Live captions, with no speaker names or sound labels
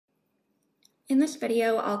In this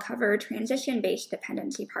video, I'll cover transition-based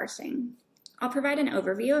dependency parsing. I'll provide an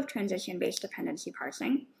overview of transition-based dependency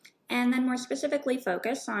parsing, and then more specifically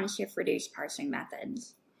focus on shift-reduce parsing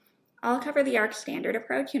methods. I'll cover the ARC standard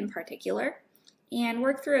approach in particular, and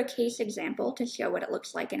work through a case example to show what it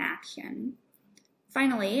looks like in action.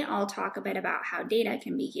 Finally, I'll talk a bit about how data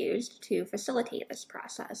can be used to facilitate this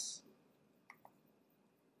process.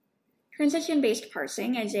 Transition-based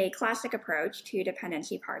parsing is a classic approach to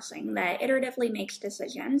dependency parsing that iteratively makes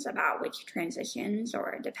decisions about which transitions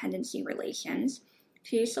or dependency relations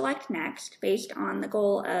to select next based on the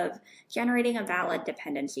goal of generating a valid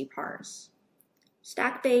dependency parse.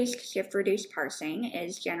 Stack-based shift-reduce parsing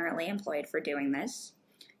is generally employed for doing this.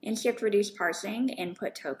 In shift-reduce parsing,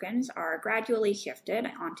 input tokens are gradually shifted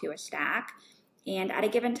onto a stack, and at a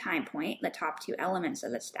given time point, the top two elements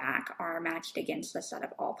of the stack are matched against the set of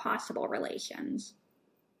all possible relations.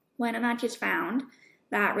 When a match is found,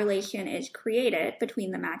 that relation is created between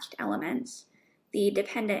the matched elements, the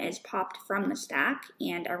dependent is popped from the stack,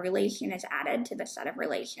 and a relation is added to the set of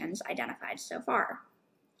relations identified so far.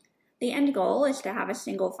 The end goal is to have a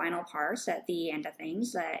single final parse at the end of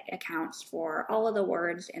things that accounts for all of the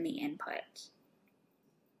words in the input.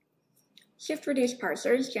 Shift-reduce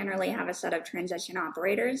parsers generally have a set of transition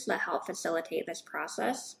operators that help facilitate this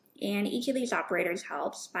process, and each of these operators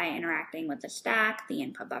helps by interacting with the stack, the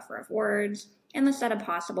input buffer of words, and the set of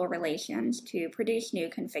possible relations to produce new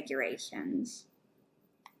configurations.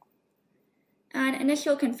 An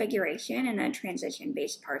initial configuration in a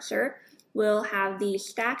transition-based parser will have the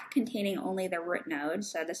stack containing only the root node,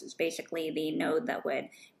 so this is basically the node that would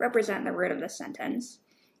represent the root of the sentence,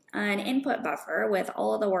 an input buffer with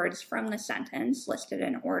all of the words from the sentence listed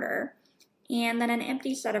in order, and then an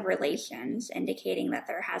empty set of relations indicating that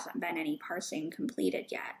there hasn't been any parsing completed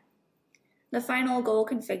yet. The final goal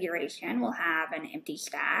configuration will have an empty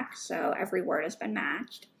stack, so every word has been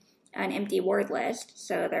matched, an empty word list,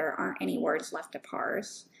 so there aren't any words left to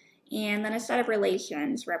parse, and then a set of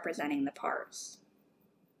relations representing the parse.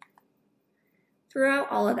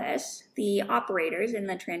 Throughout all of this, the operators in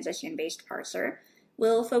the transition-based parser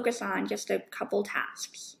will focus on just a couple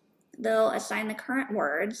tasks. They'll assign the current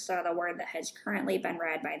word, so the word that has currently been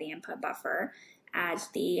read by the input buffer, as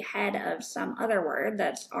the head of some other word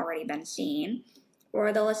that's already been seen,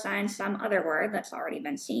 or they'll assign some other word that's already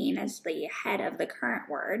been seen as the head of the current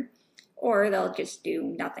word, or they'll just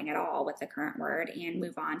do nothing at all with the current word and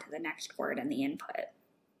move on to the next word in the input.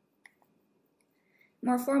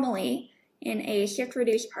 More formally, in a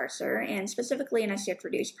shift-reduce parser, and specifically in a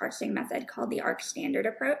shift-reduce parsing method called the ARC standard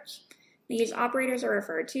approach, these operators are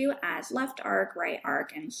referred to as left arc, right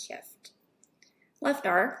arc, and shift. Left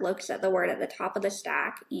arc looks at the word at the top of the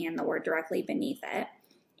stack and the word directly beneath it,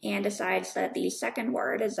 and decides that the second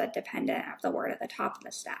word is a dependent of the word at the top of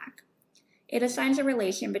the stack. It assigns a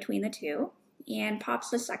relation between the two and pops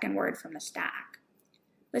the second word from the stack.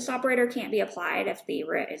 This operator can't be applied if the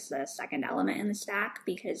root is the second element in the stack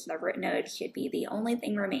because the root node should be the only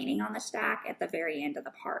thing remaining on the stack at the very end of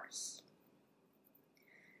the parse.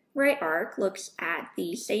 Right arc looks at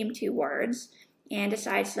the same two words and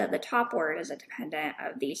decides that the top word is a dependent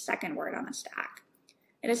of the second word on the stack.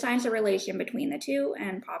 It assigns a relation between the two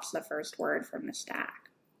and pops the first word from the stack.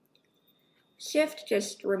 Shift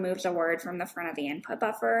just removes a word from the front of the input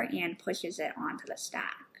buffer and pushes it onto the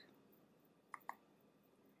stack.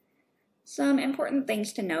 Some important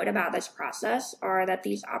things to note about this process are that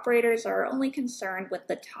these operators are only concerned with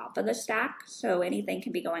the top of the stack, so anything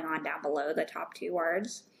can be going on down below the top two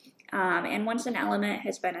words. And once an element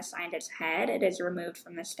has been assigned its head, it is removed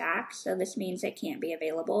from the stack, so this means it can't be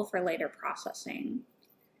available for later processing.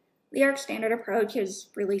 The ARC standard approach is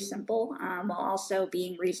really simple, while also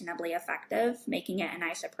being reasonably effective, making it a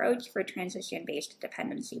nice approach for transition-based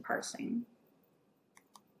dependency parsing.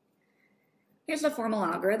 Here's the formal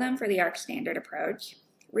algorithm for the ARC standard approach.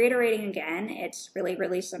 Reiterating again, it's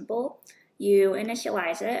really simple. You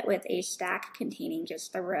initialize it with a stack containing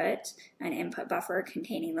just the root, an input buffer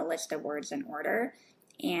containing the list of words in order,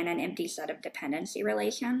 and an empty set of dependency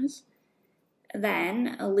relations.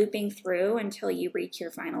 Then, looping through until you reach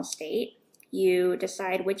your final state, you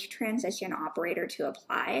decide which transition operator to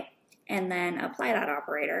apply, and then apply that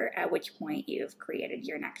operator, at which point you've created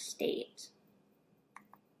your next state.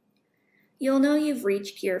 You'll know you've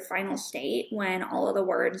reached your final state when all of the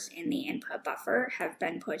words in the input buffer have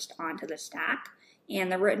been pushed onto the stack,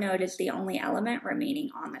 and the root node is the only element remaining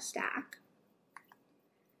on the stack.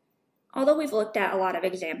 Although we've looked at a lot of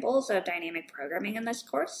examples of dynamic programming in this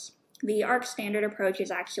course, the ARC standard approach is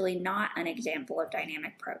actually not an example of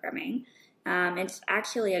dynamic programming. It's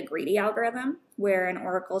actually a greedy algorithm where an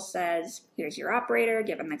oracle says, here's your operator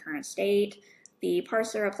given the current state, the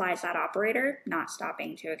parser applies that operator, not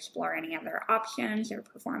stopping to explore any other options or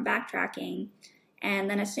perform backtracking, and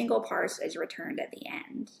then a single parse is returned at the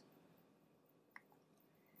end.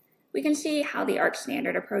 We can see how the ARC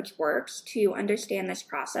standard approach works to understand this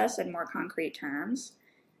process in more concrete terms.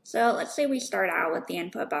 So let's say we start out with the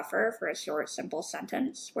input buffer for a short, simple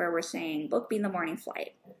sentence where we're saying, book me the morning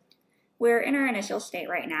flight. We're in our initial state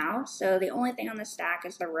right now, so the only thing on the stack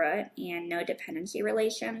is the root and no dependency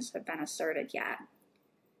relations have been asserted yet.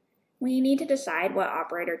 We need to decide what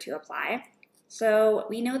operator to apply. So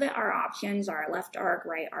we know that our options are left arc,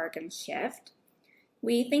 right arc, and shift.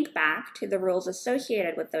 We think back to the rules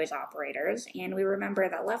associated with those operators, and we remember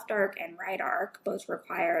that left arc and right arc both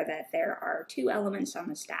require that there are 2 elements on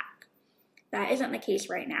the stack. That isn't the case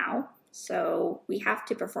right now, so we have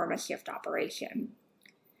to perform a shift operation.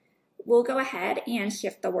 We'll go ahead and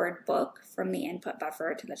shift the word book from the input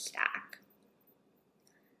buffer to the stack.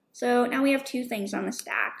 So now we have 2 things on the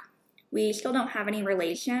stack. We still don't have any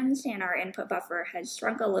relations, and our input buffer has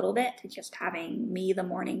shrunk a little bit to just having me the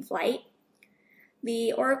morning flight.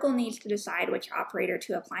 The oracle needs to decide which operator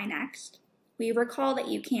to apply next. We recall that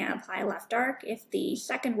you can't apply left arc if the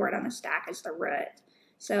second word on the stack is the root,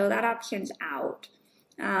 so that option's out.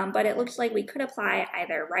 But it looks like we could apply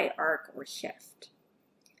either right arc or shift.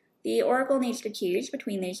 The oracle needs to choose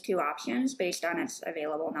between these 2 options based on its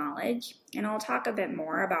available knowledge, and I'll talk a bit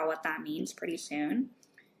more about what that means pretty soon.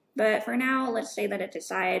 But for now, let's say that it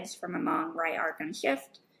decides from among right arc and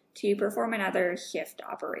shift to perform another shift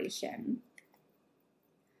operation.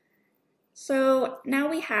 So now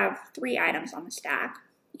we have 3 items on the stack,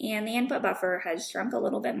 and the input buffer has shrunk a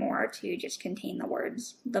little bit more to just contain the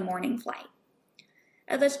words, the morning flight.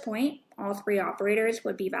 At this point, all 3 operators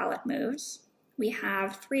would be valid moves. We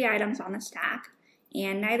have 3 items on the stack,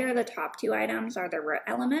 and neither of the top 2 items are the root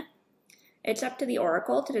element. It's up to the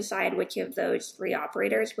oracle to decide which of those 3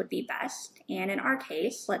 operators would be best, and in our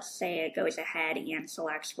case, let's say it goes ahead and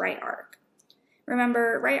selects right arc.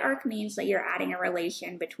 Remember, right arc means that you're adding a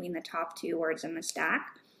relation between the top 2 words in the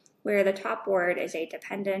stack, where the top word is a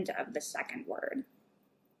dependent of the second word.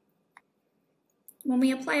 When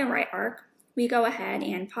we apply a right arc, we go ahead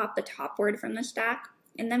and pop the top word from the stack,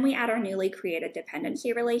 and then we add our newly created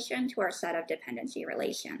dependency relation to our set of dependency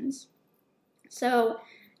relations. So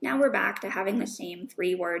now we're back to having the same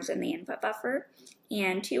 3 words in the input buffer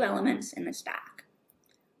and 2 elements in the stack.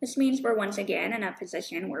 This means we're once again in a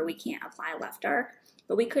position where we can't apply left arc,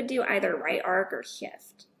 but we could do either right arc or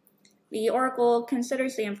shift. The oracle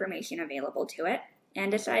considers the information available to it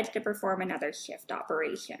and decides to perform another shift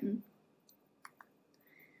operation.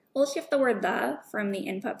 We'll shift the word the from the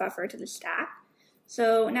input buffer to the stack.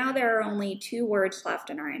 So now there are only 2 words left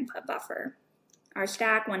in our input buffer. Our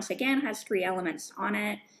stack once again has 3 elements on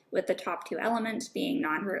it, with the top 2 elements being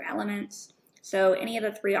non-root elements, so any of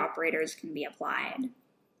the 3 operators can be applied.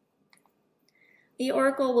 The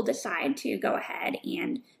oracle will decide to go ahead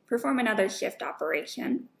and perform another shift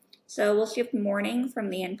operation. So we'll shift morning from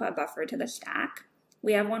the input buffer to the stack.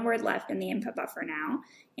 We have 1 word left in the input buffer now,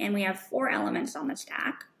 and we have 4 elements on the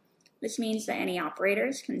stack. This means that any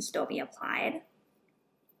operators can still be applied.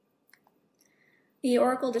 The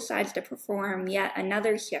oracle decides to perform yet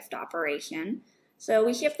another shift operation, so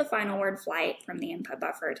we shift the final word flight from the input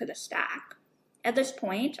buffer to the stack. At this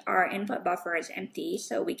point, our input buffer is empty,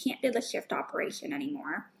 so we can't do the shift operation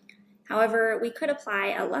anymore. However, we could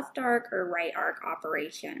apply a left arc or right arc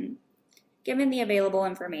operation. Given the available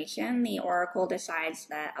information, the oracle decides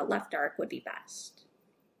that a left arc would be best.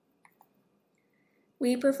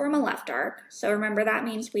 We perform a left arc, so remember that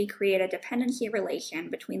means we create a dependency relation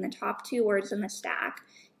between the top 2 words in the stack,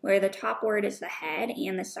 where the top word is the head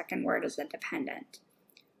and the second word is the dependent.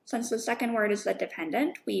 Since the second word is the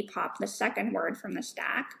dependent, we pop the second word from the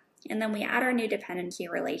stack, and then we add our new dependency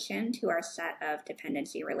relation to our set of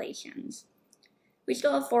dependency relations. We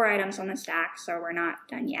still have 4 items on the stack, so we're not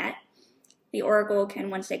done yet. The oracle can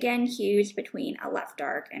once again choose between a left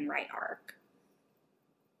arc and right arc.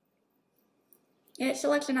 It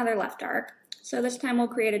selects another left arc, so this time we'll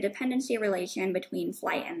create a dependency relation between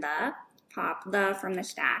flight and the, pop the from the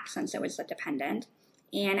stack since it was the dependent,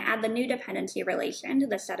 and add the new dependency relation to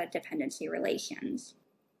the set of dependency relations.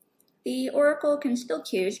 The oracle can still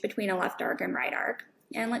choose between a left arc and right arc,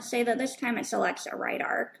 and let's say that this time it selects a right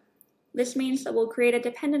arc. This means that we'll create a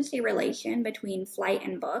dependency relation between flight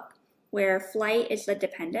and book, where flight is the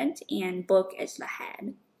dependent and book is the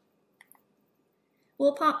head.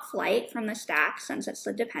 We'll pop flight from the stack since it's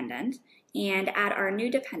the dependent, and add our new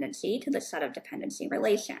dependency to the set of dependency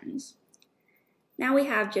relations. Now we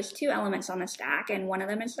have just 2 elements on the stack, and one of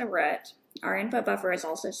them is the root. Our input buffer is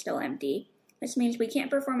also still empty, This means we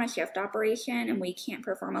can't perform a shift operation and we can't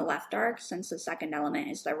perform a left arc since the second element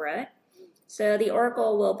is the root. So the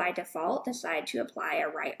oracle will by default decide to apply a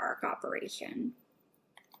right arc operation.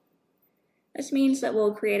 This means that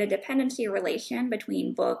we'll create a dependency relation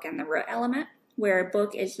between book and the root element, where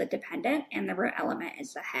book is the dependent and the root element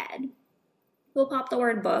is the head. We'll pop the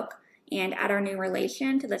word book and add our new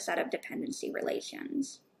relation to the set of dependency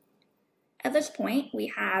relations. At this point,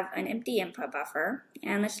 we have an empty input buffer,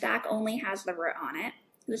 and the stack only has the root on it.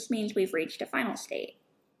 This means we've reached a final state.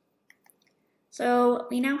 So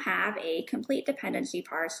we now have a complete dependency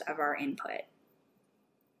parse of our input.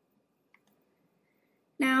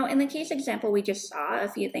 Now, in the case example we just saw, a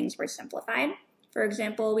few things were simplified. For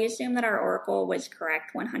example, we assume that our oracle was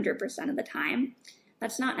correct 100% of the time.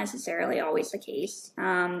 That's not necessarily always the case,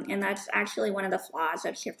 and that's actually one of the flaws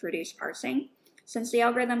of shift-reduce parsing. Since the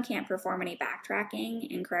algorithm can't perform any backtracking,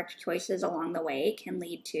 incorrect choices along the way can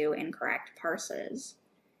lead to incorrect parses.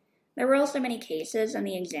 There were also many cases in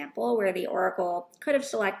the example where the oracle could have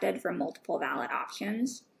selected from multiple valid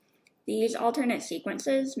options. These alternate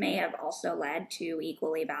sequences may have also led to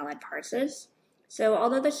equally valid parses. So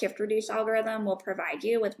although the shift-reduce algorithm will provide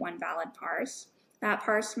you with one valid parse, that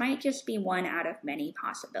parse might just be one out of many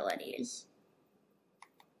possibilities.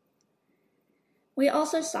 We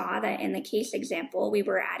also saw that in the case example, we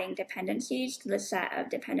were adding dependencies to the set of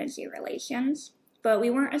dependency relations, but we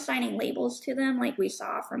weren't assigning labels to them like we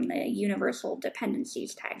saw from the universal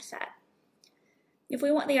dependencies tag set. If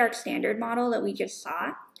we want the arc standard model that we just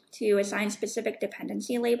saw to assign specific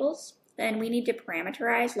dependency labels, then we need to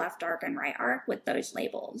parameterize left arc and right arc with those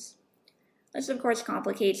labels. This of course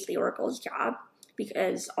complicates the oracle's job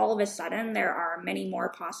because all of a sudden there are many more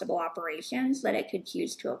possible operations that it could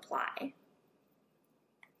choose to apply.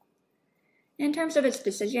 In terms of its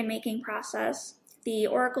decision-making process, the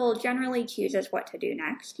oracle generally chooses what to do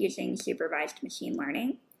next using supervised machine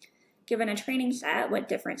learning. Given a training set with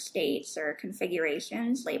different states or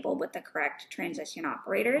configurations labeled with the correct transition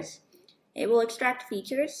operators, it will extract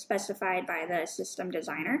features specified by the system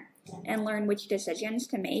designer and learn which decisions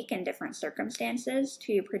to make in different circumstances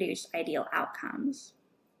to produce ideal outcomes.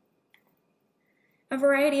 A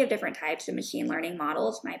variety of different types of machine learning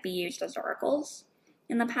models might be used as oracles.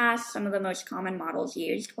 In the past, some of the most common models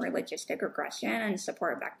used were logistic regression and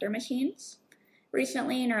support vector machines.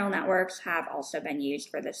 Recently, neural networks have also been used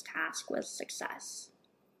for this task with success.